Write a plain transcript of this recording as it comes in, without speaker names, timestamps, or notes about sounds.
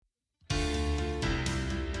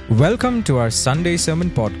Welcome to our Sunday Sermon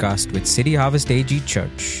Podcast with City Harvest AG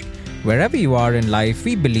Church. Wherever you are in life,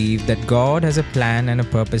 we believe that God has a plan and a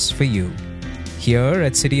purpose for you. Here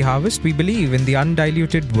at City Harvest, we believe in the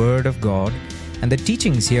undiluted Word of God, and the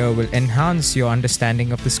teachings here will enhance your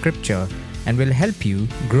understanding of the Scripture and will help you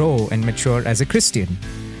grow and mature as a Christian.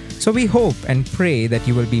 So we hope and pray that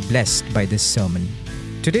you will be blessed by this sermon.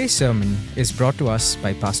 Today's sermon is brought to us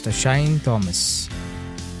by Pastor Shine Thomas.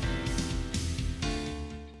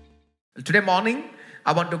 Today morning,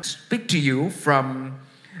 I want to speak to you from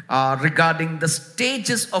regarding the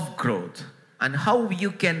stages of growth and how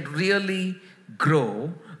you can really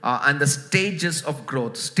grow and the stages of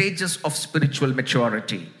growth, stages of spiritual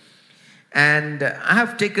maturity. And I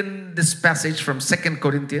have taken this passage from 2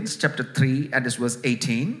 Corinthians chapter 3 and this verse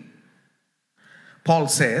 18. Paul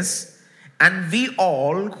says, "And we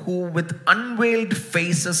all who with unveiled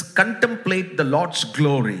faces contemplate the Lord's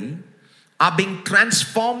glory are being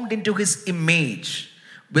transformed into his image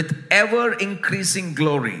with ever-increasing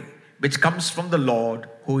glory, which comes from the Lord,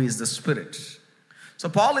 who is the Spirit." So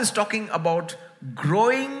Paul is talking about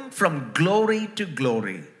growing from glory to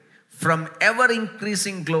glory, from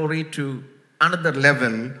ever-increasing glory to another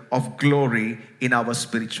level of glory in our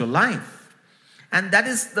spiritual life. And that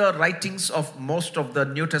is the writings of most of the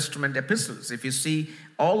New Testament epistles. If you see,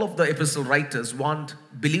 all of the epistle writers want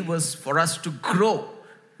believers for us to grow.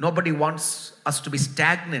 Nobody wants us to be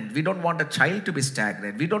stagnant. We don't want a child to be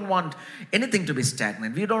stagnant. We don't want anything to be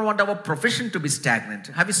stagnant. We don't want our profession to be stagnant.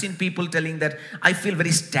 Have you seen people telling that, "I feel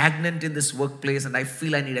very stagnant in this workplace and I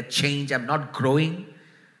feel I need a change. I'm not growing"?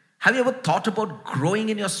 Have you ever thought about growing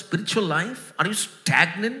in your spiritual life? Are you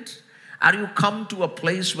stagnant? Are you come to a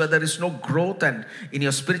place where there is no growth and in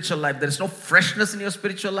your spiritual life, there is no freshness in your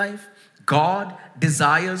spiritual life? God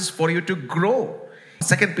desires for you to grow.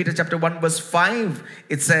 2 Peter chapter 1 verse 5,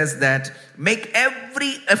 it says that, "Make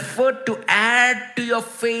every effort to add to your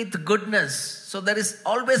faith goodness." So there is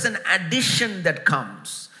always an addition that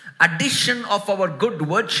comes. Addition of our good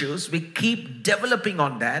virtues. We keep developing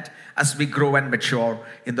on that as we grow and mature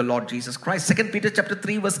in the Lord Jesus Christ. 2 Peter chapter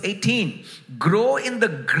 3 verse 18, "Grow in the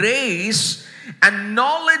grace and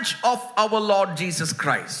knowledge of our Lord Jesus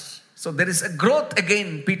Christ." So there is a growth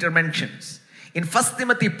again, Peter mentions. In 1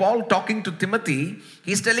 Timothy, Paul talking to Timothy,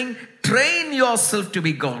 he's telling, "Train yourself to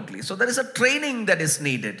be godly." So there is a training that is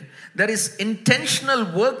needed. There is intentional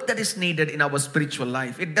work that is needed in our spiritual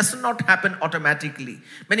life. It does not happen automatically.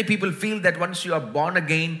 Many people feel that once you are born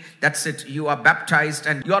again, that's it. You are baptized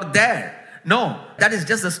and you are there. No, that is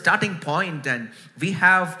just the starting point, and we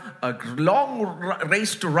have a long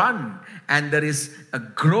race to run, and there is a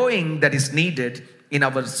growing that is needed in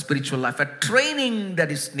our spiritual life, a training that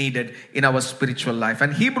is needed in our spiritual life.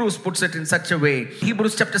 And Hebrews puts it in such a way.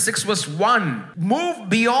 Hebrews chapter 6 verse 1, "Move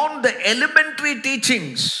beyond the elementary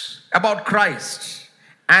teachings about Christ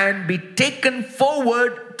and be taken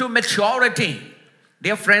forward to maturity."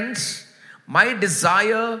 Dear friends, my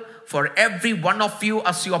desire for every one of you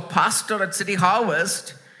as your pastor at City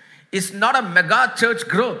Harvest is not a mega church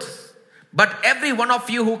growth. But every one of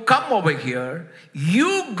you who come over here,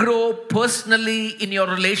 you grow personally in your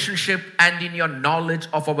relationship and in your knowledge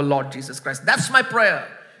of our Lord Jesus Christ. That's my prayer.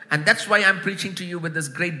 And that's why I'm preaching to you with this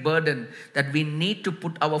great burden that we need to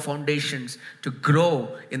put our foundations to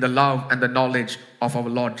grow in the love and the knowledge of our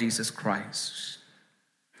Lord Jesus Christ.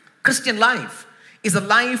 Christian life is a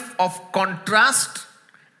life of contrast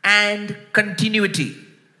and continuity.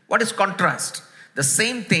 What is contrast? The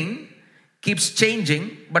same thing keeps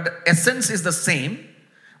changing, but the essence is the same,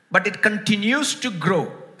 but it continues to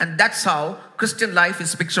grow. And that's how Christian life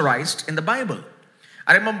is picturized in the Bible.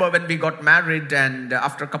 I remember when we got married, and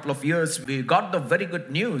after a couple of years, we got the very good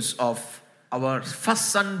news of our first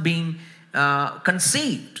son being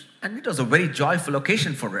conceived. And it was a very joyful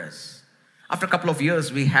occasion for us. After a couple of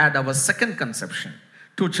years, we had our second conception.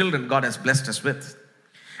 2 children God has blessed us with.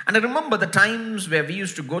 And I remember the times where we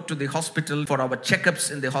used to go to the hospital for our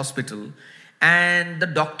checkups in the hospital, and the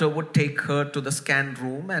doctor would take her to the scan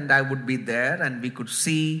room, and I would be there, and we could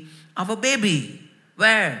see our baby.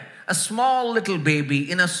 Where? A small little baby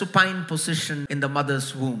in a supine position in the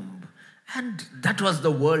mother's womb. And that was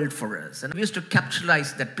the world for us. And we used to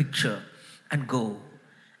capitalize that picture and go.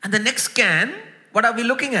 And the next scan, what are we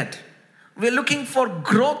looking at? We're looking for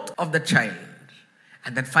growth of the child.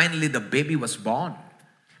 And then finally the baby was born.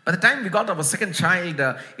 By the time we got our second child,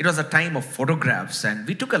 it was a time of photographs, and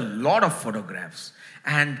we took a lot of photographs.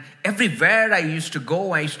 And everywhere I used to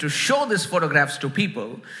go, I used to show these photographs to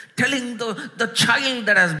people, telling the child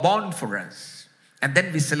that has born for us. And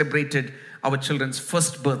then we celebrated our children's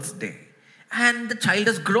first birthday. And the child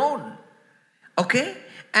has grown. Okay?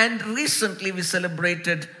 And recently we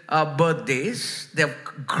celebrated birthdays. They've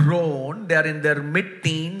grown. They're in their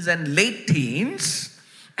mid-teens and late teens.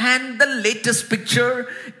 And the latest picture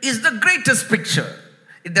is the greatest picture.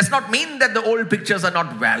 It does not mean that the old pictures are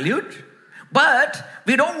not valued. But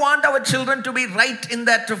we don't want our children to be right in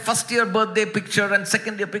that first year birthday picture and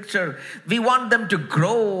second year picture. We want them to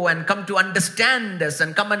grow and come to understand us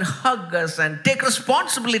and come and hug us and take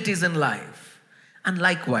responsibilities in life. And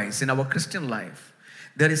likewise, in our Christian life,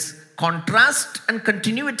 there is contrast and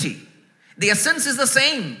continuity. The essence is the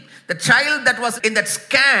same. The child that was in that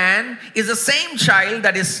scan is the same child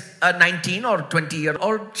that is 19 or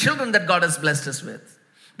 20-year-old children that God has blessed us with.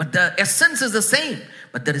 But the essence is the same.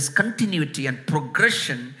 But there is continuity and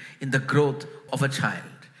progression in the growth of a child.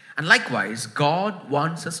 And likewise, God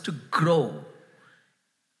wants us to grow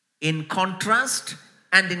in contrast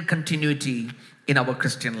and in continuity in our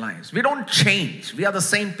Christian lives. We don't change. We are the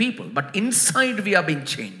same people. But inside we are being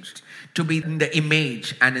changed to be in the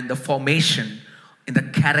image and in the formation, in the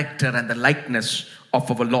character and the likeness of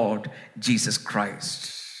our Lord Jesus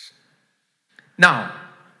Christ. Now,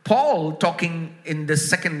 Paul, talking in the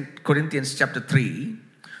 2 Corinthians chapter 3,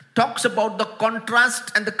 talks about the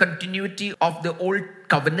contrast and the continuity of the old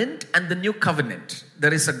covenant and the new covenant.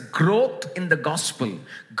 There is a growth in the gospel,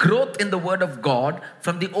 growth in the word of God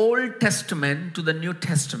from the Old Testament to the New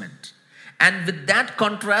Testament. And with that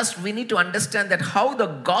contrast, we need to understand that how the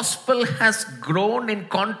gospel has grown in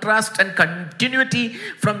contrast and continuity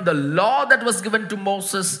from the law that was given to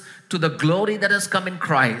Moses to the glory that has come in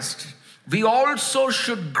Christ. We also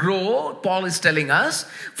should grow, Paul is telling us,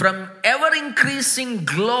 from ever increasing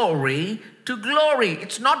glory to glory.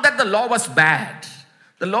 It's not that the law was bad.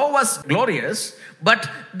 The law was glorious, but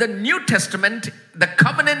the New Testament, the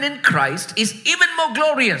covenant in Christ, is even more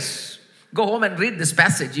glorious. Go home and read this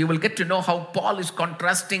passage. You will get to know how Paul is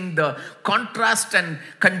contrasting the contrast and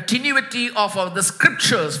continuity of the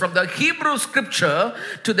scriptures. From the Hebrew scripture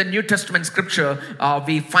to the New Testament scripture,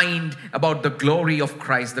 we find about the glory of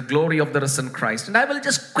Christ, the glory of the risen Christ. And I will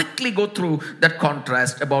just quickly go through that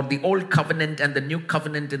contrast about the old covenant and the new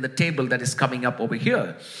covenant in the table that is coming up over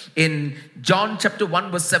here. In John chapter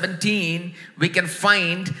 1 verse 17, we can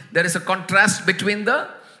find there is a contrast between the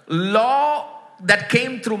law that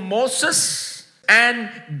came through Moses and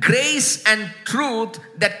grace and truth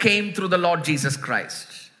that came through the Lord Jesus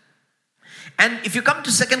Christ. And if you come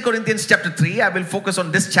to 2 Corinthians chapter 3, I will focus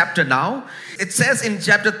on this chapter now. It says in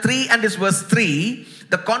chapter 3 and this verse 3,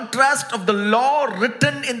 the contrast of the law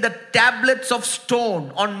written in the tablets of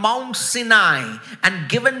stone on Mount Sinai and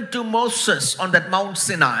given to Moses on that Mount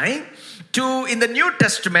Sinai, to in the New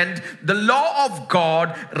Testament, the law of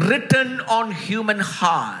God written on human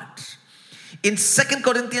heart. In 2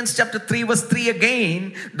 Corinthians chapter 3 verse 3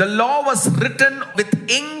 again, the law was written with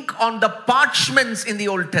ink on the parchments in the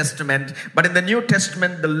Old Testament. But in the New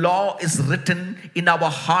Testament, the law is written in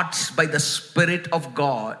our hearts by the Spirit of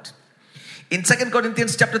God. In 2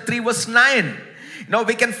 Corinthians chapter 3 verse 9, now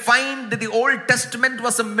we can find that the Old Testament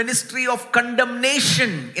was a ministry of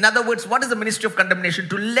condemnation. In other words, what is the ministry of condemnation?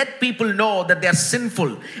 To let people know that they are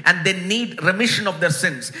sinful and they need remission of their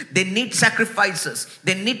sins. They need sacrifices.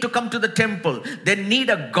 They need to come to the temple. They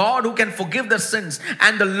need a God who can forgive their sins.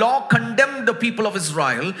 And the law condemned the people of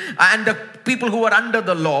Israel and the people who were under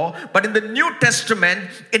the law. But in the New Testament,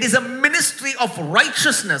 it is a ministry of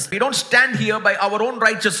righteousness. We don't stand here by our own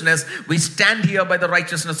righteousness. We stand here by the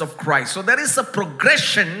righteousness of Christ. So there is a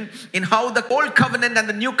progression in how the Old Covenant and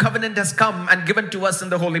the New Covenant has come and given to us in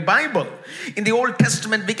the Holy Bible. In the Old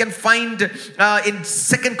Testament, we can find in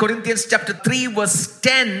 2 Corinthians chapter 3 verse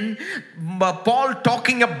 10, Paul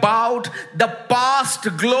talking about the past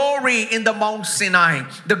glory in the Mount Sinai.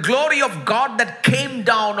 The glory of God that came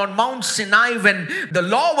down on Mount Sinai when the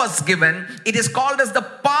law was given, it is called as the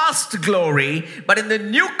past glory. But in the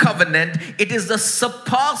New Covenant, it is the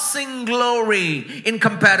surpassing glory in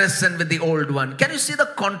comparison with the old one. Can you see the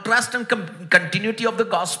contrast and continuity of the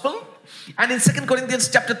gospel? And in 2 Corinthians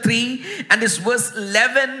chapter 3 and this verse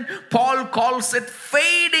 11, Paul calls it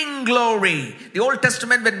fading glory. The Old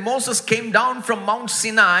Testament, when Moses came down from Mount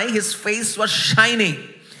Sinai, his face was shining.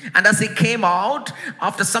 And as he came out,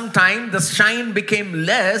 after some time, the shine became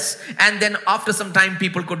less. And then after some time,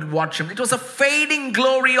 people could watch him. It was a fading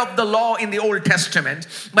glory of the law in the Old Testament.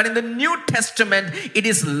 But in the New Testament, it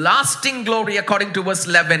is lasting glory according to verse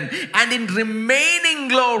 11. And in remaining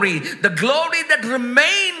glory, the glory that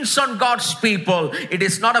remains on God's people, it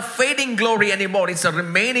is not a fading glory anymore. It's a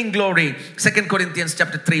remaining glory. 2 Corinthians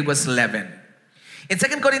chapter 3 verse 11. In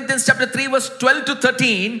 2 Corinthians chapter 3 verse 12 to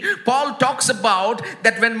 13, Paul talks about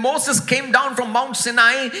that when Moses came down from Mount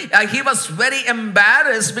Sinai, he was very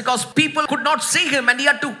embarrassed because people could not see him and he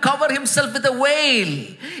had to cover himself with a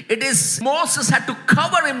veil. It is Moses had to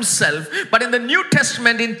cover himself. But in the New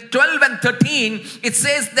Testament in 12 and 13, it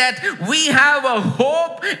says that we have a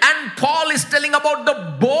hope, and Paul is telling about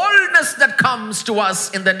the boldness that comes to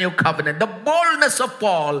us in the new covenant. The boldness of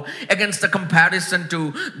Paul against the comparison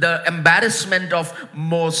to the embarrassment of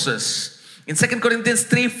Moses. In 2 Corinthians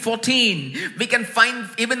 3:14, we can find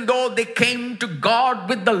even though they came to God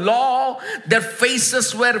with the law, their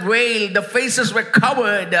faces were veiled, the faces were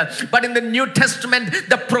covered. But in the New Testament,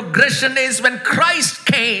 the progression is when Christ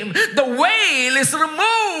came, the veil is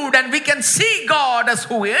removed and we can see God as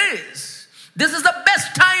who He is. This is the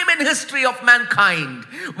best time in history of mankind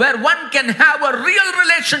where one can have a real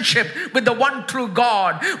relationship with the one true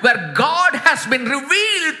God, where God has been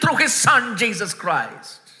revealed through His Son, Jesus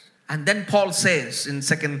Christ. And then Paul says in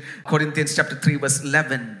 2 Corinthians chapter 3 verse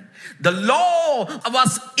 11, the law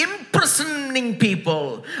was imprisoning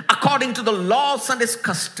people according to the laws and its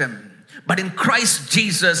custom. But in Christ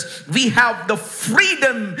Jesus, we have the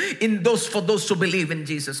freedom for those who believe in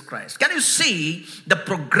Jesus Christ. Can you see the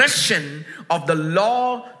progression of the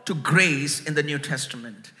law to grace in the New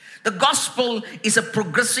Testament? The gospel is a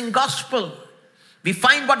progressing gospel. We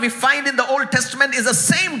find what we find in the Old Testament is the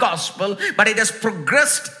same gospel, but it has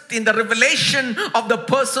progressed in the revelation of the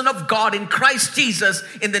person of God in Christ Jesus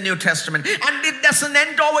in the New Testament. And it doesn't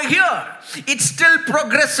end over here. It still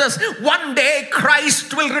progresses. One day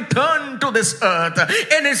Christ will return to this earth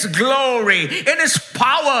in His glory, in His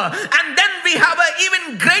power. And then we have an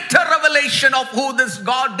even greater revelation of who this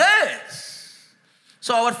God is.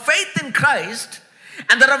 So our faith in Christ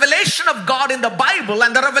and the revelation of God in the Bible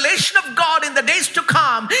and the revelation of God in the days to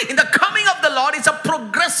come, in the coming of the Lord, is a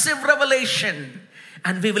progressive revelation.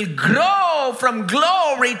 And we will grow from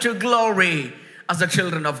glory to glory as the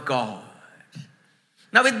children of God.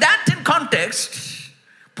 Now with that in context,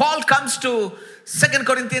 Paul comes to 2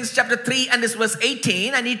 Corinthians chapter 3 and this verse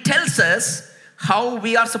 18, and he tells us how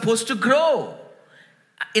we are supposed to grow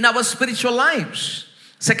in our spiritual lives.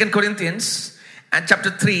 2 Corinthians and chapter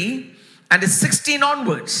 3 and 16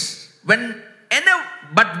 onwards. But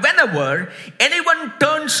whenever anyone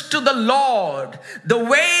turns to the Lord, the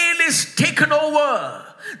veil is taken over.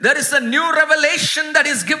 There is a new revelation that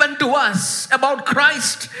is given to us about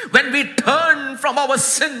Christ when we turn from our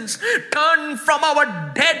sins, turn from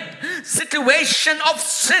our dead situation of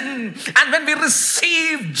sin, and when we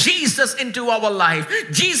receive Jesus into our life.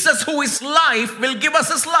 Jesus, who is life, will give us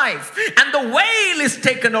His life, and the veil is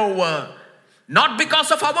taken over. Not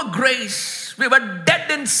because of our grace, we were dead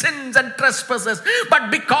in sins and trespasses, but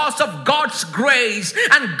because of God's grace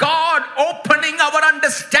and God opening our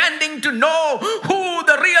understanding to know who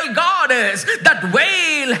the real God is, that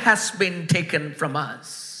veil has been taken from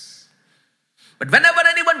us. But whenever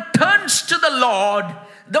anyone turns to the Lord,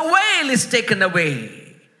 the veil is taken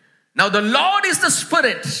away. Now the Lord is the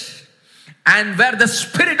Spirit, and where the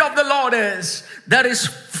Spirit of the Lord is, there is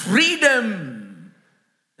freedom.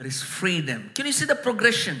 There is freedom. Can you see the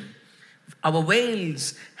progression? Our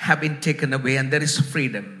veils have been taken away and there is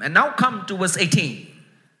freedom. And now come to verse 18.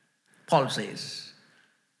 Paul says,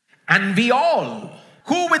 and we all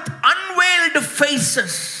who with unveiled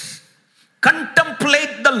faces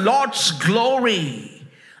contemplate the Lord's glory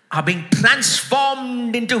are being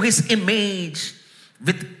transformed into His image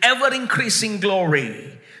with ever increasing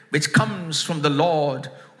glory, which comes from the Lord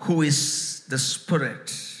who is the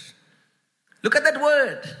Spirit. Look at that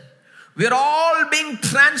word. We are all being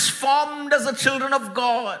transformed as the children of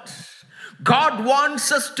God. God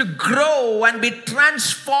wants us to grow and be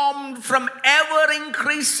transformed from ever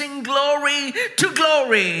increasing glory to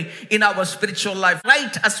glory in our spiritual life,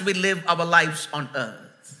 right as we live our lives on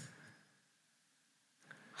earth.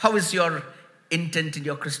 How is your intent in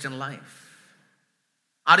your Christian life?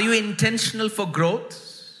 Are you intentional for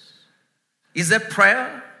growth? Is there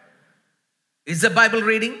prayer? Is there Bible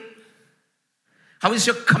reading? How is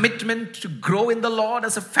your commitment to grow in the Lord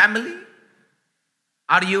as a family?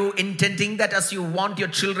 Are you intending that as you want your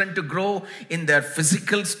children to grow in their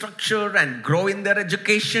physical structure and grow in their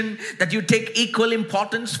education, that you take equal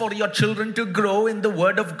importance for your children to grow in the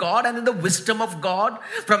Word of God and in the wisdom of God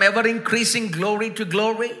from ever increasing glory to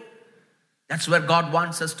glory? That's where God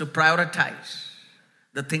wants us to prioritize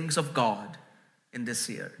the things of God in this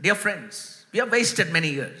year. Dear friends, we have wasted many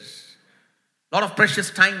years. A lot of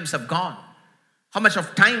precious times have gone. How much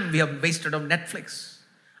of time we have wasted on Netflix,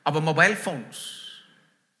 our mobile phones.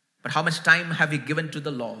 But how much time have we given to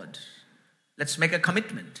the Lord? Let's make a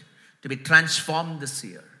commitment to be transformed this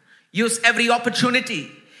year Use every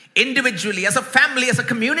opportunity, individually, as a family, as a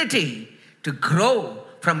community, to grow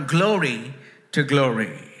from glory to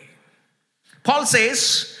glory. Paul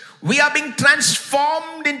says, we are being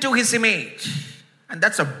transformed into his image. And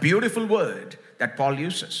that's a beautiful word that Paul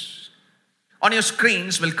uses. On your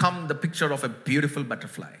screens will come the picture of a beautiful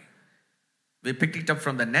butterfly. We picked it up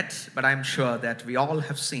from the net, but I'm sure that we all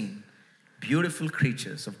have seen beautiful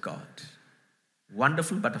creatures of God.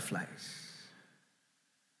 Wonderful butterflies.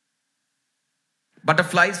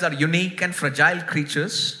 Butterflies are unique and fragile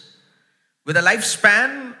creatures with a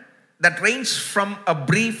lifespan that ranges from a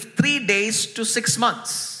brief 3 days to 6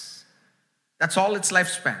 months. That's all its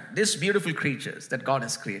lifespan. These beautiful creatures that God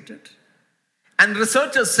has created. And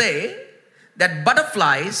researchers say that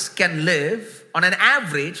butterflies can live on an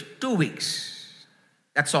average 2 weeks.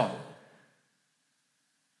 That's all.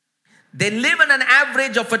 They live in an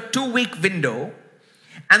average of a 2-week window,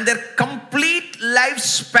 and their complete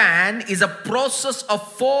lifespan is a process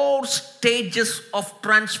of 4 stages of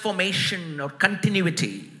transformation or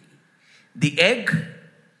continuity. The egg,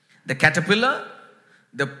 the caterpillar,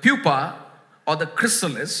 the pupa or the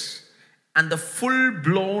chrysalis, and the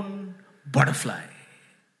full-blown butterfly.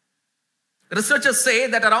 Researchers say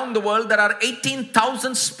that around the world there are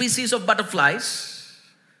 18,000 species of butterflies,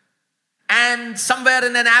 and somewhere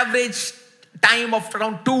in an average time of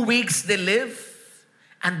around 2 weeks they live,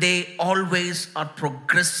 and they always are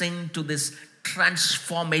progressing to this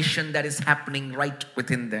transformation that is happening right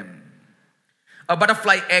within them. A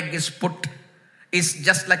butterfly egg is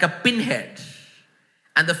just like a pinhead,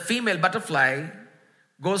 and the female butterfly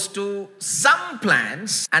goes to some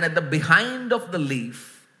plants and at the behind of the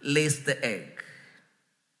leaf lays the egg.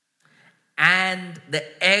 And the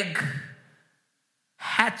egg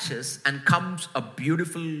hatches and comes a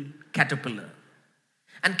beautiful caterpillar.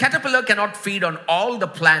 And caterpillar cannot feed on all the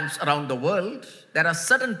plants around the world. There are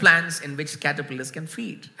certain plants in which caterpillars can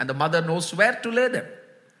feed, and the mother knows where to lay them.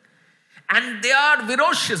 And they are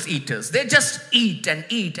ferocious eaters. They just eat and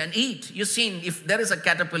eat and eat. You've seen, if there is a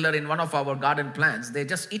caterpillar in one of our garden plants, they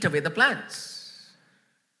just eat away the plants.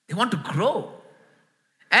 They want to grow.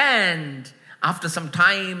 And after some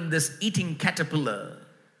time, this eating caterpillar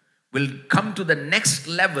will come to the next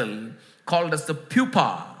level called as the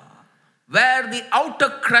pupa, where the outer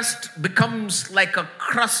crust becomes like a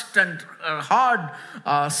crust and hard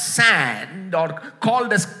sand, or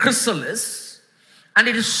called as chrysalis. And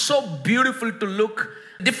it is so beautiful to look.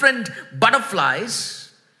 Different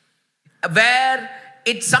butterflies, where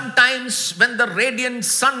it sometimes, when the radiant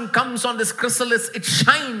sun comes on this chrysalis, it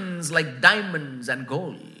shines like diamonds and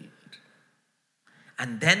gold.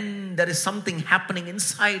 And then there is something happening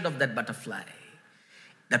inside of that butterfly.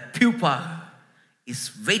 The pupa is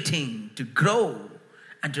waiting to grow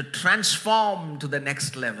and to transform to the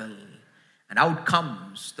next level. And out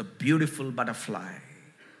comes the beautiful butterfly.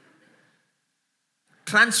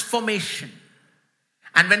 Transformation.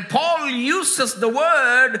 And when Paul uses the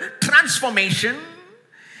word transformation,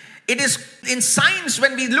 it is in science,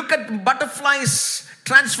 when we look at butterflies'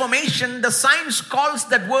 transformation, the science calls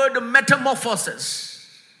that word metamorphosis.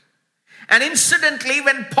 And incidentally,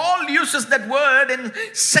 when Paul uses that word in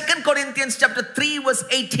 2 Corinthians chapter 3 verse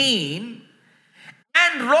 18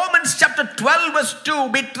 and Romans chapter 12 verse 2,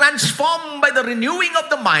 be transformed by the renewing of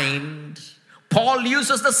the mind, Paul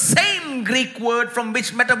uses the same Greek word from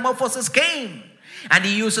which metamorphosis came. And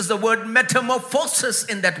he uses the word metamorphosis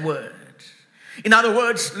in that word. In other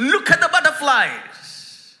words, look at the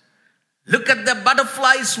butterflies. Look at the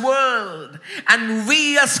butterflies world. And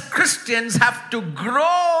we as Christians have to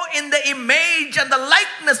grow in the image and the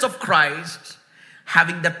likeness of Christ,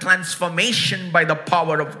 having the transformation by the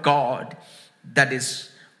power of God that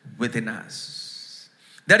is within us.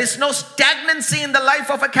 There is no stagnancy in the life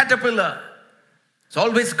of a caterpillar. It's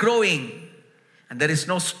always growing. And there is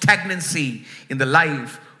no stagnancy in the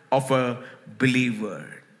life of a believer.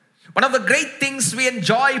 One of the great things we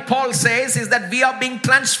enjoy, Paul says, is that we are being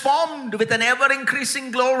transformed with an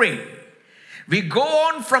ever-increasing glory. We go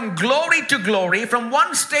on from glory to glory, from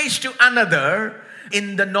one stage to another,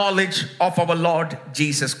 in the knowledge of our Lord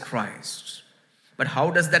Jesus Christ. But how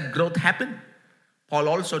does that growth happen? Paul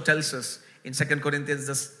also tells us in 2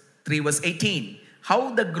 Corinthians 3 verse 18,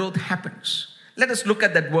 how the growth happens. Let us look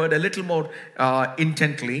at that word a little more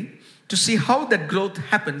intently to see how that growth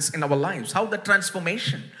happens in our lives, how the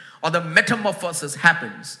transformation or the metamorphosis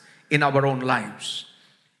happens in our own lives.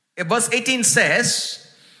 Verse 18 says,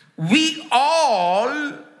 we all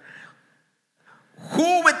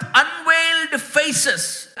who with unveiled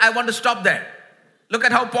faces, I want to stop there. Look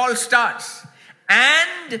at how Paul starts.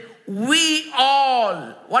 And we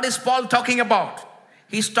all, what is Paul talking about?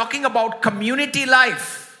 He's talking about community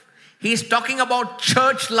life. He's talking about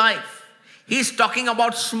church life. He's talking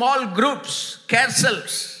about small groups, care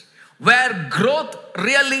cells, where growth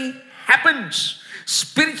really happens.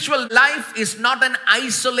 Spiritual life is not an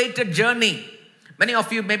isolated journey. Many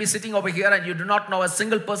of you may be sitting over here and you do not know a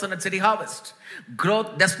single person at City Harvest.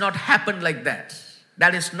 Growth does not happen like that.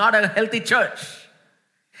 That is not a healthy church.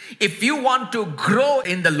 If you want to grow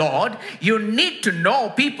in the Lord, you need to know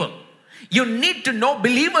people. You need to know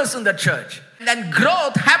believers in the church. And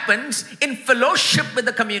growth happens in fellowship with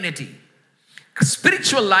the community.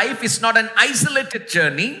 Spiritual life is not an isolated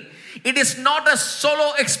journey. It is not a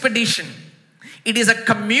solo expedition. It is a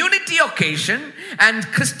community occasion, and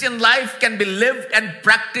Christian life can be lived and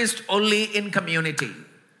practiced only in community.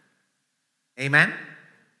 Amen.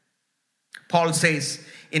 Paul says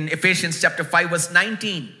in Ephesians chapter 5 verse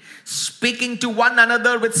 19, speaking to one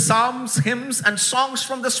another with psalms, hymns, and songs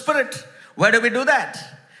from the Spirit. Where do we do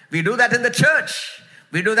that? We do that in the church.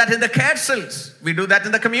 We do that in the care cells. We do that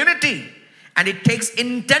in the community. And it takes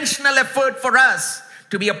intentional effort for us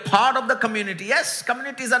to be a part of the community. Yes,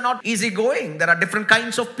 communities are not easygoing. There are different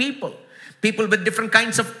kinds of people. People with different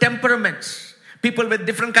kinds of temperaments. People with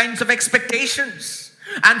different kinds of expectations.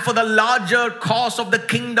 And for the larger cause of the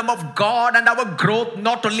kingdom of God and our growth,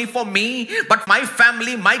 not only for me, but my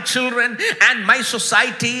family, my children, and my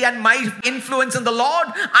society, and my influence in the Lord,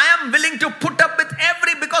 I am willing to put up with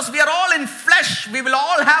because we are all in flesh. We will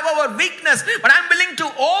all have our weakness, but I'm willing to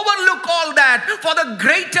overlook all that for the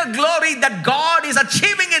greater glory that God is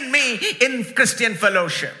achieving in me in Christian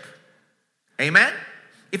fellowship. Amen.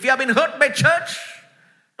 If you have been hurt by church,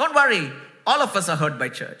 don't worry. All of us are hurt by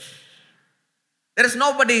church. There is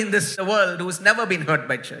nobody in this world who has never been hurt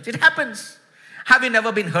by church. It happens. Have you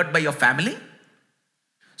never been hurt by your family?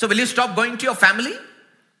 So will you stop going to your family?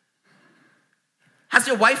 Has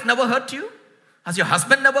your wife never hurt you? Has your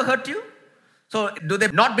husband never hurt you? So do they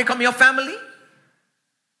not become your family?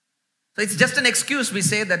 So it's just an excuse we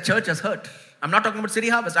say that church has hurt. I'm not talking about City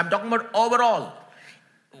Harvest. I'm talking about overall,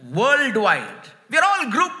 worldwide. We are all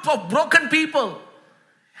a group of broken people.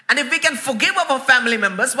 And if we can forgive our family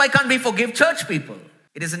members, why can't we forgive church people?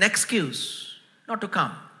 It is an excuse not to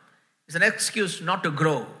come. It's an excuse not to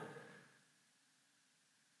grow.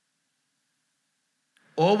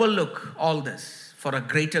 Overlook all this for a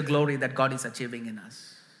greater glory that God is achieving in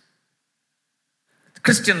us.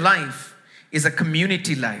 Christian life is a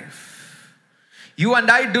community life. You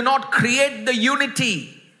and I do not create the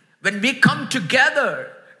unity when we come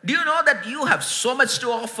together. Do you know that you have so much to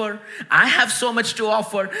offer? I have so much to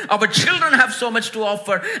offer. Our children have so much to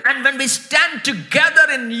offer. And when we stand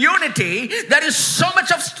together in unity, there is so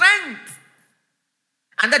much of strength.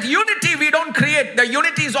 And that unity we don't create. The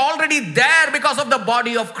unity is already there because of the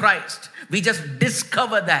body of Christ. We just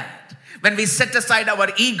discover that. When we set aside our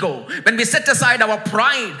ego, when we set aside our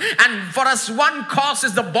pride, and for us one cause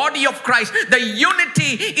is the body of Christ, the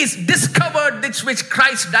unity is discovered which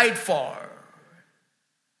Christ died for.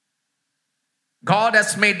 God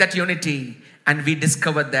has made that unity, and we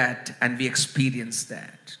discover that and we experience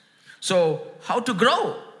that. So, how to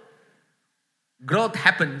grow? Growth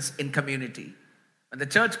happens in community. When the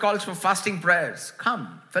church calls for fasting prayers,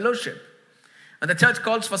 come, fellowship. When the church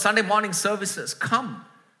calls for Sunday morning services, come.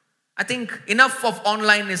 I think enough of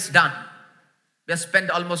online is done. We have spent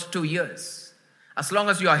almost 2 years. As long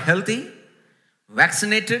as you are healthy,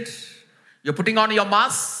 vaccinated, you're putting on your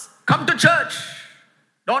mask, come to church.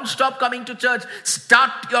 Don't stop coming to church.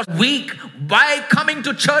 Start your week by coming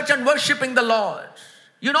to church and worshiping the Lord.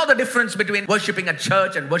 You know the difference between worshiping at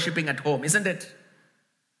church and worshiping at home, isn't it?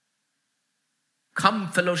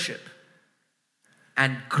 Come fellowship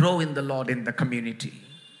and grow in the Lord in the community.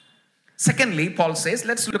 Secondly, Paul says,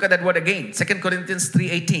 let's look at that word again. 2 Corinthians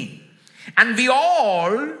 3:18. And we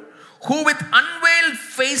all who with unveiled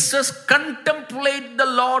faces contemplate the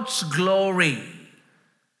Lord's glory.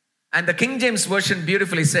 And the King James Version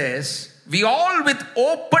beautifully says, we all with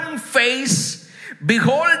open face,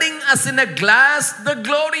 beholding as in a glass the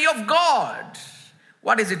glory of God.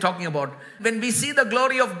 What is he talking about? When we see the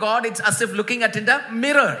glory of God, it's as if looking at a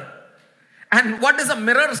mirror. And what does a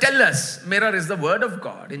mirror tell us? Mirror is the word of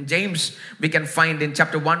God. In James, we can find in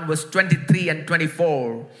chapter 1, verse 23 and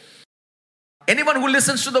 24. Anyone who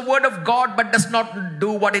listens to the word of God but does not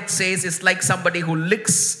do what it says is like somebody who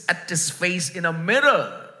looks at his face in a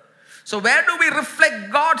mirror. So where do we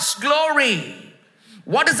reflect God's glory?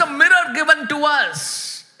 What is a mirror given to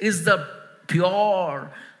us? Is the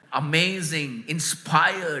pure, amazing,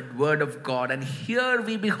 inspired word of God. And here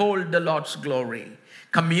we behold the Lord's glory.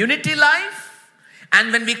 Community life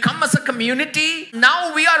And when we come as a community,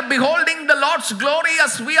 now we are beholding the Lord's glory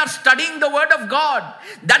as we are studying the Word of God.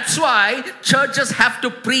 That's why churches have to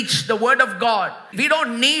preach the Word of God. We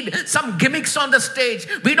don't need some gimmicks on the stage.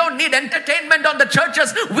 We don't need entertainment on the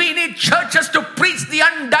churches. We need churches to preach the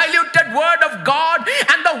undiluted Word of God.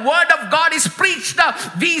 And the Word of God is preached.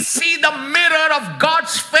 We see the mirror of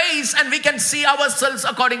God's face and we can see ourselves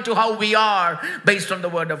according to how we are based on the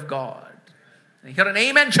Word of God. Hear an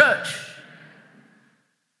amen, church.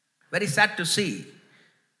 Very sad to see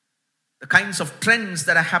the kinds of trends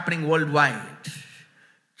that are happening worldwide.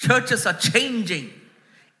 Churches are changing.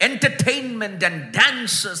 Entertainment and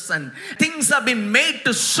dances and things have been made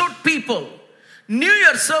to suit people. New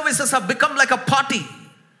Year services have become like a party.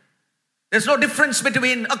 There's no difference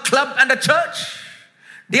between a club and a church.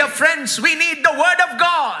 Dear friends, we need the Word of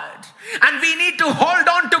God. And we need to hold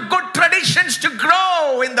on to good traditions to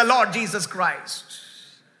grow in the Lord Jesus Christ.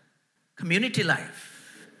 Community life.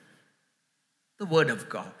 The Word of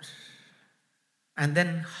God. And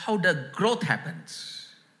then how the growth happens.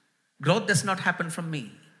 Growth does not happen from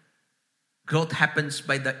me. Growth happens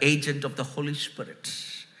by the agent of the Holy Spirit.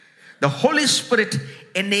 The Holy Spirit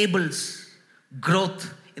enables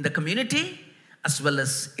growth in the community as well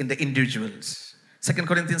as in the individuals. 2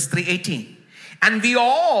 Corinthians 3:18. And we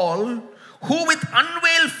all who with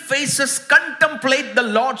unveiled faces contemplate the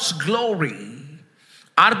Lord's glory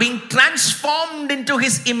are being transformed into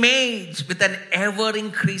His image with an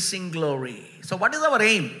ever-increasing glory. So what is our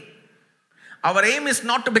aim? Our aim is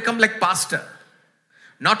not to become like pastor,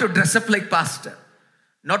 not to dress up like pastor,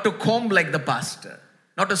 not to comb like the pastor,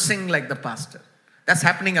 not to sing like the pastor. That's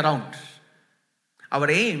happening around.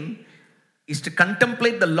 Our aim is to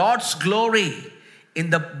contemplate the Lord's glory in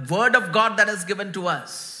the Word of God that is given to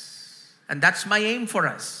us. And that's my aim for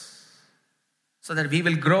us, so that we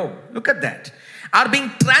will grow. Look at that. Are being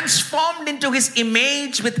transformed into His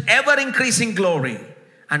image with ever-increasing glory.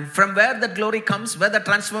 And from where that glory comes, where the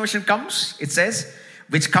transformation comes, it says,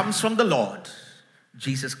 which comes from the Lord,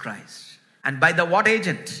 Jesus Christ. And by the what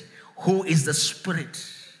agent? Who is the Spirit.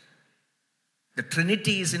 The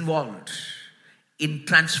Trinity is involved in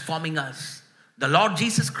transforming us. The Lord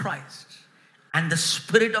Jesus Christ and the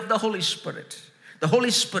Spirit of the Holy Spirit. The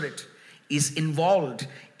Holy Spirit is involved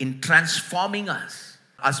in transforming us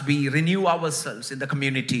as we renew ourselves in the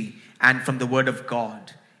community and from the Word of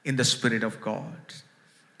God in the Spirit of God.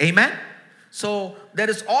 Amen? So there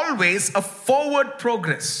is always a forward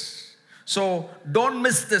progress. So don't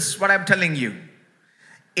miss this, what I'm telling you.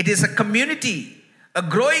 It is a community. A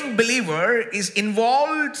growing believer is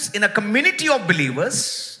involved in a community of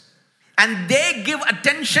believers, and they give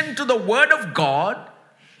attention to the Word of God,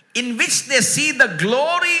 in which they see the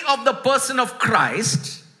glory of the person of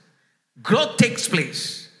Christ. Growth takes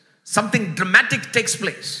place. Something dramatic takes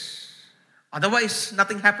place. Otherwise,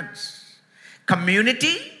 nothing happens.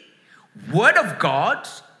 Community, Word of God.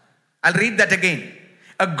 I'll read that again.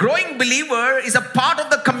 A growing believer is a part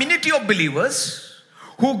of the community of believers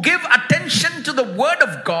who give attention to the Word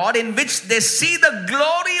of God, in which they see the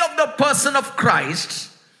glory of the person of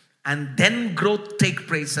Christ, and then growth takes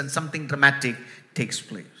place and something dramatic takes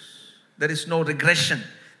place. There is no regression.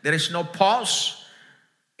 There is no pause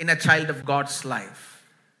in a child of God's life.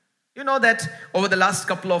 You know that over the last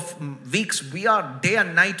couple of weeks, we are day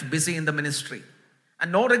and night busy in the ministry.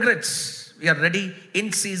 And no regrets. We are ready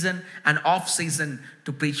in season and off season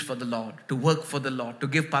to preach for the Lord, to work for the Lord, to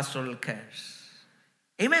give pastoral cares.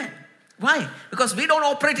 Amen. Why? Because we don't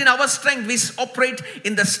operate in our strength. We operate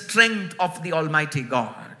in the strength of the Almighty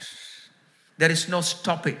God. There is no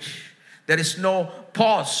stoppage. There is no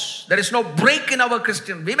pause. There is no break in our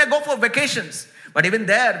Christian. We may go for vacations, but even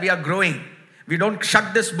there we are growing. We don't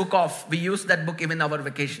shut this book off. We use that book even in our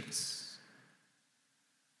vacations.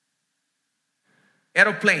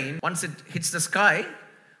 Aeroplane, once it hits the sky,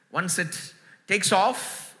 once it takes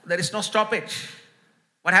off, there is no stoppage.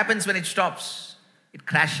 What happens when it stops? It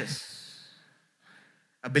crashes.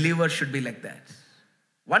 A believer should be like that.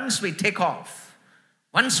 Once we take off,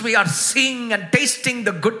 once we are seeing and tasting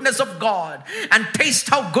the goodness of God and taste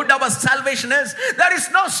how good our salvation is, there is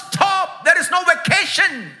no stop, there is no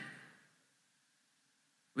vacation.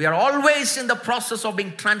 We are always in the process of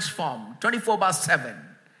being transformed 24/7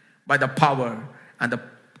 by the power and the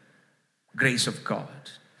grace of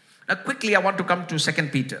God. Now quickly I want to come to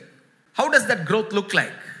 2 Peter. How does that growth look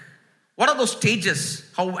like? What are those stages?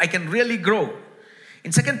 How I can really grow?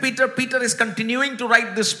 In 2 Peter, Peter is continuing to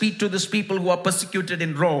write this speech to these people who are persecuted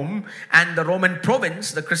in Rome and the Roman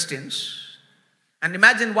province, the Christians. And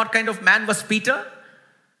imagine what kind of man was Peter.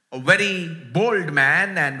 A very bold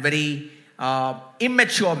man and very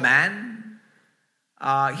immature man.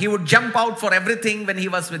 He would jump out for everything when he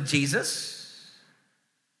was with Jesus.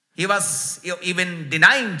 He was even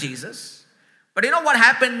denying Jesus. But you know what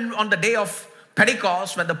happened on the day of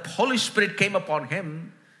Pentecost when the Holy Spirit came upon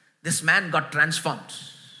him? This man got transformed.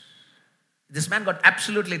 This man got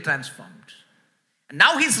absolutely transformed. And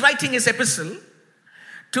now he's writing his epistle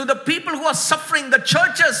to the people who are suffering, the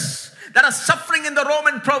churches that are suffering in the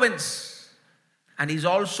Roman province. And he's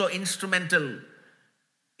also instrumental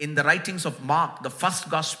in the writings of Mark, the first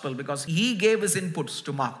gospel, because he gave his inputs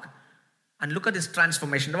to Mark. And look at his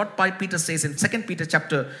transformation. What Peter says in 2 Peter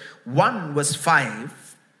chapter 1 verse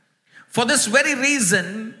 5. For this very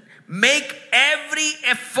reason, make every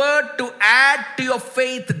effort to add to your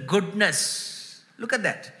faith goodness. Look at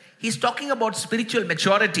that. He's talking about spiritual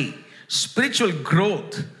maturity, spiritual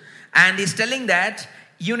growth. And he's telling that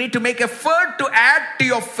you need to make effort to add to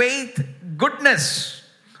your faith goodness.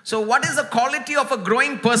 So what is the quality of a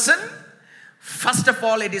growing person? First of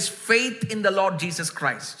all, it is faith in the Lord Jesus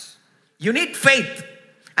Christ. You need faith,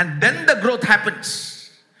 and then the growth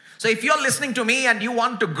happens. So if you're listening to me and you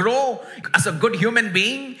want to grow as a good human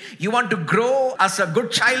being, you want to grow as a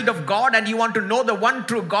good child of God, and you want to know the one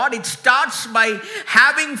true God, it starts by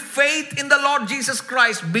having faith in the Lord Jesus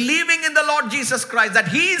Christ, believing in the Lord Jesus Christ, that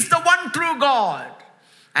He is the one true God,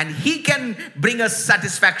 and He can bring us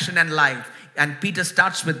satisfaction and life. And Peter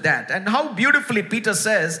starts with that. And how beautifully Peter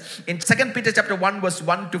says in 2 Peter chapter 1 verse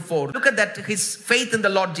 1 to 4. Look at that, his faith in the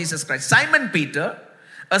Lord Jesus Christ. Simon Peter,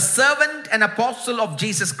 a servant and apostle of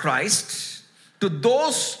Jesus Christ, to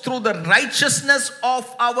those through the righteousness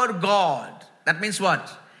of our God. That means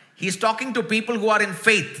what? He's talking to people who are in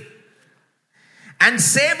faith. And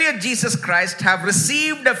Savior Jesus Christ have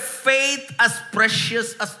received a faith as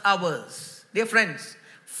precious as ours. Dear friends,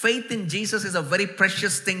 faith in Jesus is a very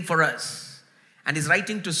precious thing for us. And he's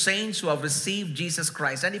writing to saints who have received Jesus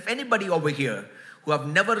Christ. And if anybody over here who have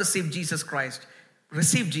never received Jesus Christ,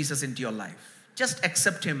 receive Jesus into your life. Just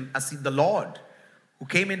accept Him as the Lord who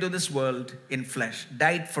came into this world in flesh,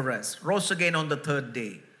 died for us, rose again on the third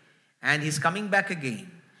day. And He's coming back again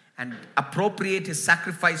and appropriate His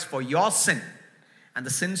sacrifice for your sin and the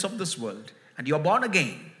sins of this world. And you're born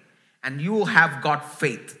again and you have got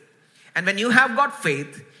faith. And when you have got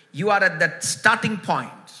faith, you are at that starting point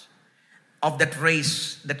of that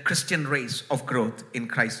race, that Christian race of growth in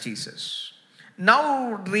Christ Jesus.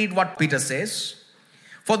 Now read what Peter says.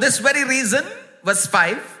 For this very reason, verse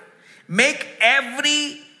 5, make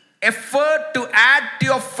every effort to add to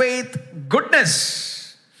your faith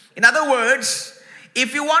goodness. In other words,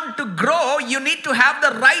 if you want to grow, you need to have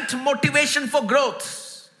the right motivation for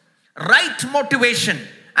growth. Right motivation.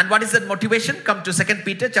 And what is that motivation? Come to 2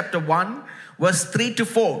 Peter chapter 1, verse 3 to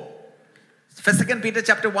 4. For 2 Peter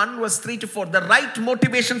chapter 1 verse 3 to 4, the right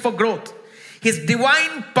motivation for growth. His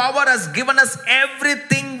divine power has given us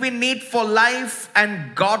everything we need for life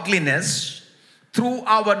and godliness through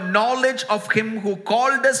our knowledge of Him who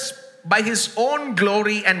called us by His own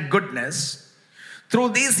glory and goodness. Through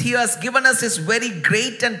this He has given us His very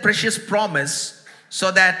great and precious promise,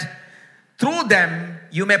 so that through them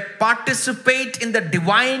you may participate in the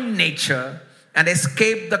divine nature and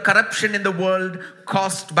escape the corruption in the world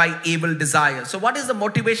caused by evil desires. So what is the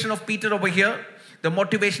motivation of Peter over here? The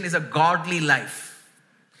motivation is a godly life.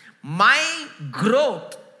 My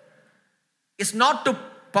growth is not to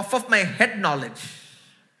puff up my head knowledge,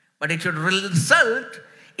 but it should result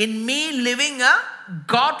in me living a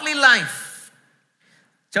godly life.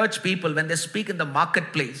 Church people, when they speak in the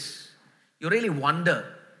marketplace, you really wonder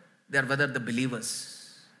whether the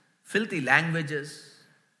believers. Filthy languages,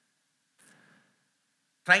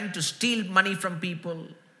 trying to steal money from people,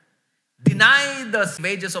 deny the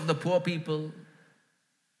wages of the poor people.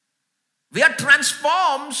 We are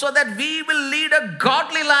transformed so that we will lead a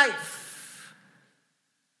godly life.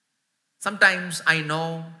 Sometimes I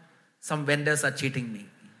know some vendors are cheating me.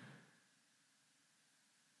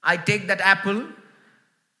 I take that apple,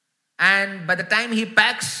 and by the time he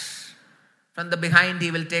packs, from the behind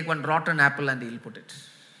he will take one rotten apple and he'll put it.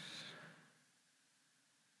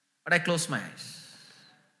 But I close my eyes.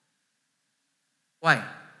 Why?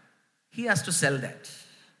 He has to sell that.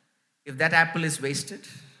 If that apple is wasted,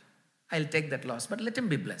 I'll take that loss, but let him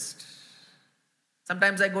be blessed.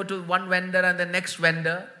 Sometimes I go to one vendor and the next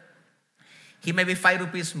vendor, he may be 5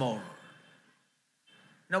 rupees more.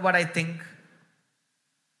 You know what I think?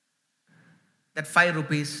 That 5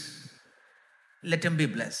 rupees, let him be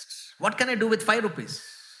blessed. What can I do with 5 rupees?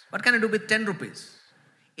 What can I do with 10 rupees?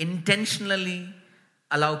 Intentionally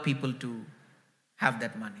allow people to have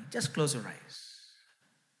that money. Just close your eyes.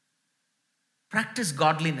 Practice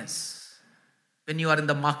godliness when you are in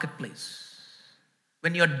the marketplace,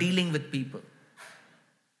 when you are dealing with people.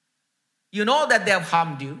 You know that they have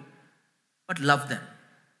harmed you, but love them.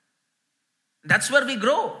 That's where we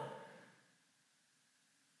grow.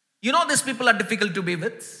 You know these people are difficult to be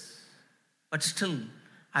with, but still,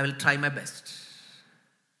 I will try my best.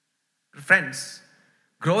 Friends,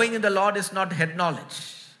 growing in the Lord is not head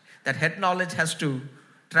knowledge. That head knowledge has to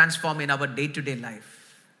transform in our day-to-day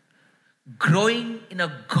life. Growing in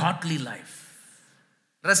a godly life,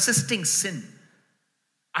 resisting sin,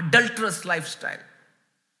 adulterous lifestyle.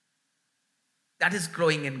 That is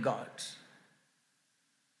growing in God.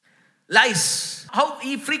 Lies. How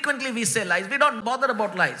frequently we say lies. We don't bother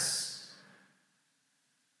about lies.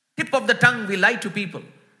 Tip of the tongue, we lie to people.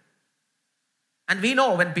 And we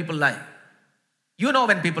know when people lie. You know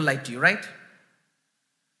when people lie to you, right?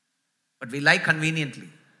 But we lie conveniently.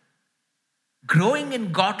 Growing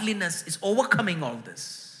in godliness is overcoming all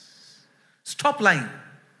this. Stop lying.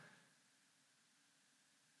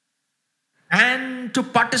 And to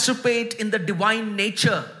participate in the divine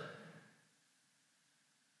nature.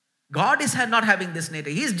 God is not having this nature.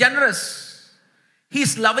 He is generous. He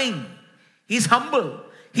is loving. He is humble.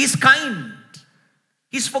 He is kind.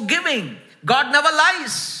 He is forgiving. God never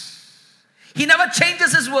lies. He never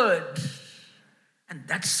changes his word. And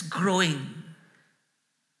that's growing.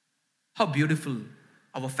 How beautiful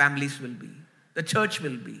our families will be. The church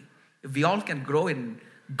will be. If we all can grow in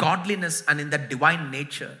godliness and in that divine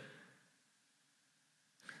nature.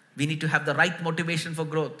 We need to have the right motivation for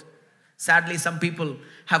growth. Sadly, some people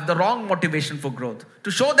have the wrong motivation for growth.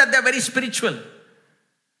 To show that they're very spiritual.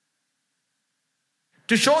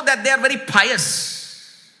 To show that they are very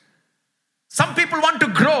pious. Some people want to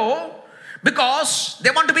grow because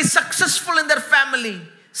they want to be successful in their family,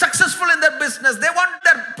 successful in their business. They want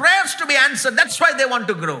their prayers to be answered. That's why they want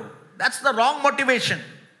to grow. That's the wrong motivation.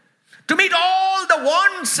 To meet all the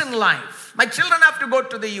wants in life. My children have to go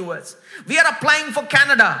to the US. We are applying for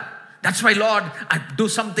Canada. That's why, Lord, I do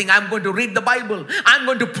something. I'm going to read the Bible. I'm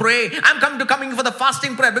going to pray. I'm coming for the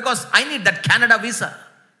fasting prayer because I need that Canada visa.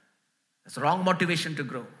 That's the wrong motivation to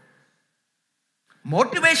grow.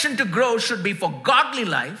 Motivation to grow should be for godly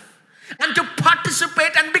life and to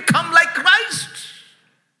participate and become like Christ.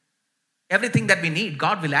 Everything that we need,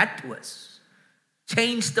 God will add to us.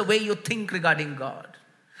 Change the way you think regarding God.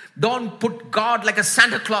 Don't put God like a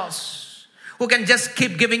Santa Claus who can just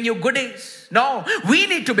keep giving you goodies. No, we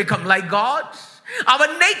need to become like God.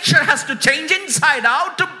 Our nature has to change inside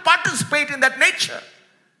out to participate in that nature.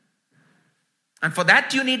 And for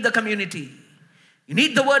that you need the community. You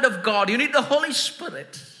need the word of God. You need the Holy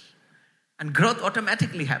Spirit. And growth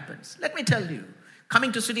automatically happens. Let me tell you,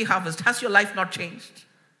 coming to City Harvest, has your life not changed?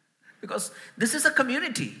 Because this is a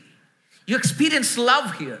community. You experience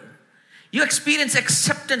love here. You experience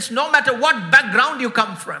acceptance no matter what background you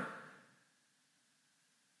come from.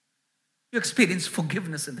 You experience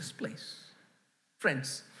forgiveness in this place.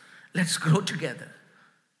 Friends, let's grow together.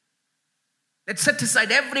 Let's set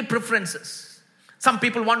aside every preferences. Some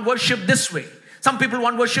people want worship this way. Some people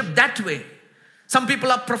want worship that way. Some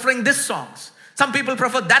people are preferring this songs. Some people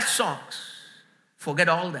prefer that songs. Forget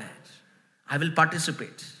all that. I will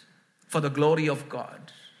participate for the glory of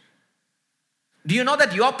God. Do you know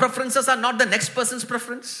that your preferences are not the next person's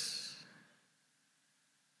preference?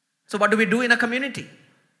 So what do we do in a community?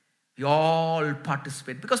 We all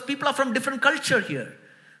participate because people are from different culture here,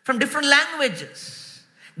 from different languages,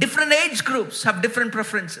 different age groups have different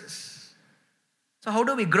preferences. So how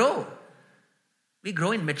do we grow? We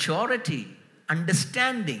grow in maturity,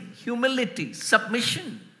 understanding, humility,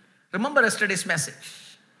 submission. Remember yesterday's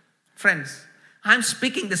message. Friends, I'm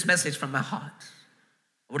speaking this message from my heart.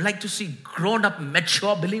 I would like to see grown-up,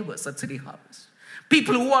 mature believers at City Harvest.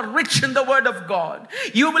 People who are rich in the word of God.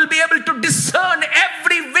 You will be able to discern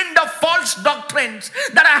every wind of false doctrines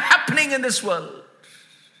that are happening in this world.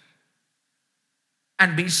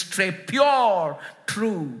 And be straight, pure,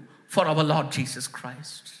 true for our Lord Jesus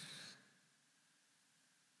Christ.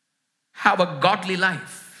 Have a godly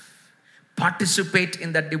life. Participate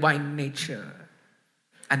in that divine nature.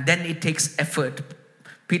 And then it takes effort.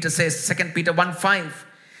 Peter says, 2 Peter 1:5.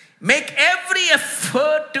 Make every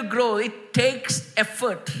effort to grow. It takes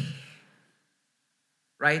effort.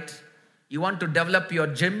 Right? You want to develop your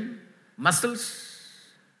gym muscles?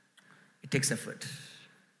 It takes effort.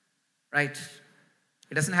 Right?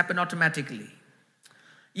 It doesn't happen automatically.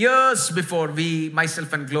 Years before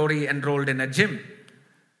myself and Glory enrolled in a gym.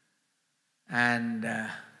 And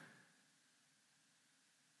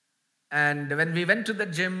when we went to the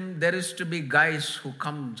gym, there used to be guys who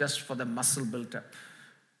come just for the muscle built up.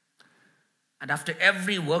 And after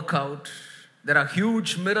every workout, there are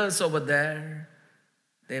huge mirrors over there.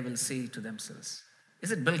 They will see to themselves.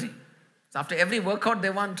 Is it building? So after every workout,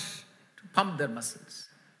 they want to pump their muscles.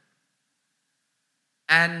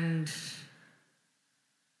 And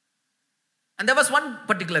there was one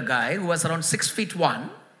particular guy who was around 6'1",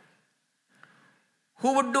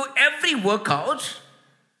 who would do every workout,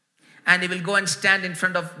 and he will go and stand in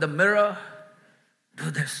front of the mirror,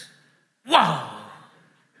 do this. Wow!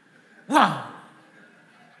 Wow!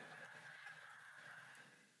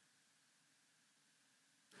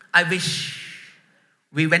 I wish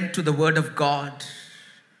we went to the Word of God,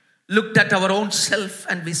 looked at our own self,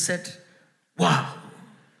 and we said, wow!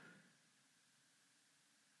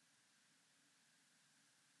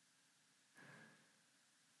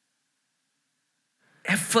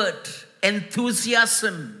 Effort,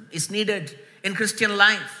 enthusiasm is needed in Christian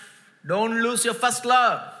life. Don't lose your first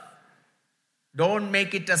love. Don't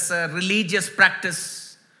make it as a religious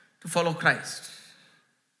practice to follow Christ.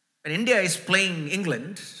 When India is playing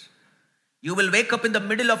England, you will wake up in the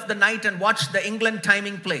middle of the night and watch the England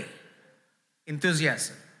timing play.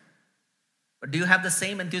 Enthusiasm. But do you have the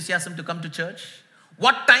same enthusiasm to come to church?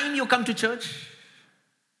 What time you come to church?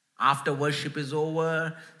 After worship is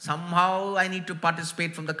over, somehow I need to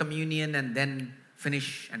participate from the communion and then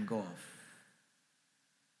finish and go off.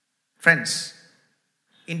 Friends,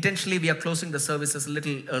 intentionally we are closing the services a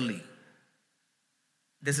little early.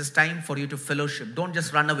 This is time for you to fellowship. Don't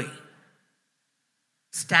just run away.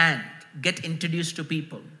 Stand, get introduced to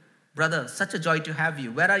people. Brother, such a joy to have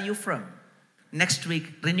you. Where are you from? Next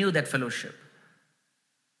week, renew that fellowship.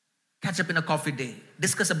 Catch up in a coffee day.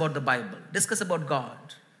 Discuss about the Bible. Discuss about God.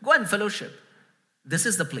 Go and fellowship. This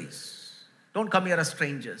is the place. Don't come here as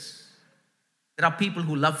strangers. There are people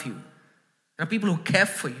who love you. There are people who care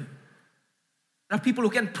for you. There are people who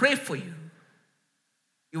can pray for you.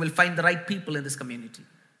 You will find the right people in this community.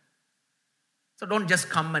 So don't just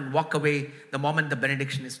come and walk away the moment the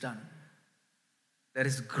benediction is done. There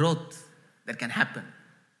is growth that can happen.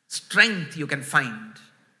 Strength you can find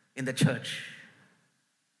in the church.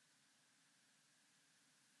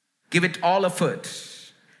 Give it all effort,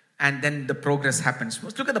 and then the progress happens.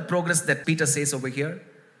 Let's look at the progress that Peter says over here.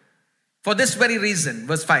 For this very reason,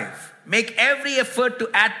 verse 5, make every effort to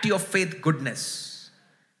add to your faith goodness,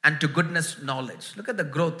 and to goodness knowledge. Look at the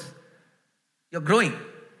growth. You're growing.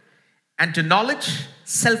 And to knowledge,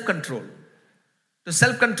 self-control. To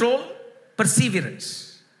self-control,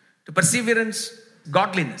 perseverance. To perseverance,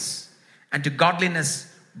 godliness. And to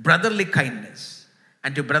godliness, brotherly kindness.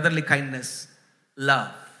 And to brotherly kindness,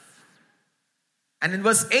 love. And in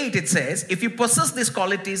verse 8 it says, if you possess these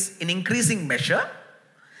qualities in increasing measure,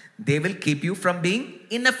 they will keep you from being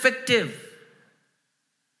ineffective.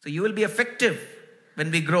 So you will be effective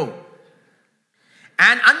when we grow.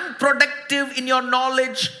 And unproductive in your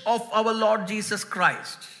knowledge of our Lord Jesus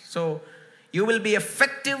Christ. So you will be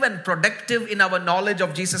effective and productive in our knowledge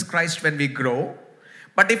of Jesus Christ when we grow.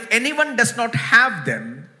 But if anyone does not have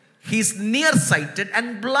them, he is nearsighted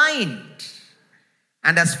and blind,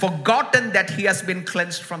 and has forgotten that he has been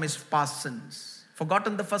cleansed from his past sins.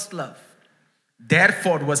 Forgotten the first love.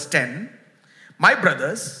 Therefore, verse 10, my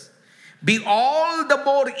brothers, be all the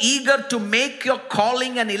more eager to make your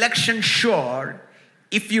calling and election sure.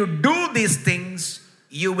 If you do these things,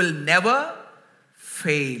 you will never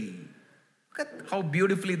fail. Look at how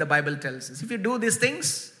beautifully the Bible tells us. If you do these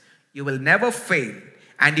things, you will never fail.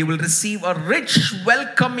 And you will receive a rich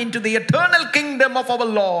welcome into the eternal kingdom of our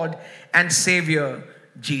Lord and Savior,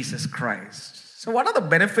 Jesus Christ. So what are the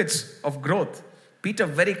benefits of growth? Peter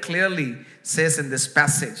very clearly says in this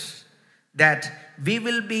passage that we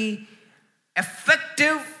will be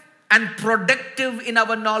effective and productive in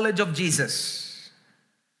our knowledge of Jesus.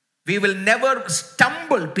 We will never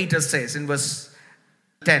stumble, Peter says in verse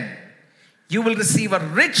 10. You will receive a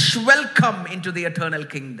rich welcome into the eternal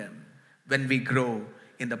kingdom when we grow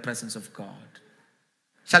in the presence of God.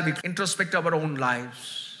 Shall we introspect our own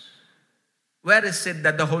lives? Where is it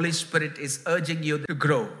that the Holy Spirit is urging you to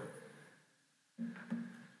grow?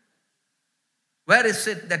 Where is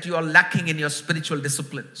it that you are lacking in your spiritual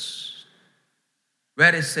disciplines?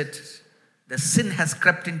 Where is it the sin has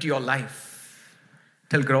crept into your life?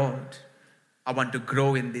 Tell God, I want to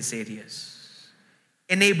grow in these areas.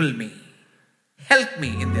 Enable me. Help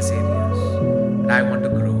me in these areas. And I want to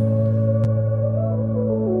grow.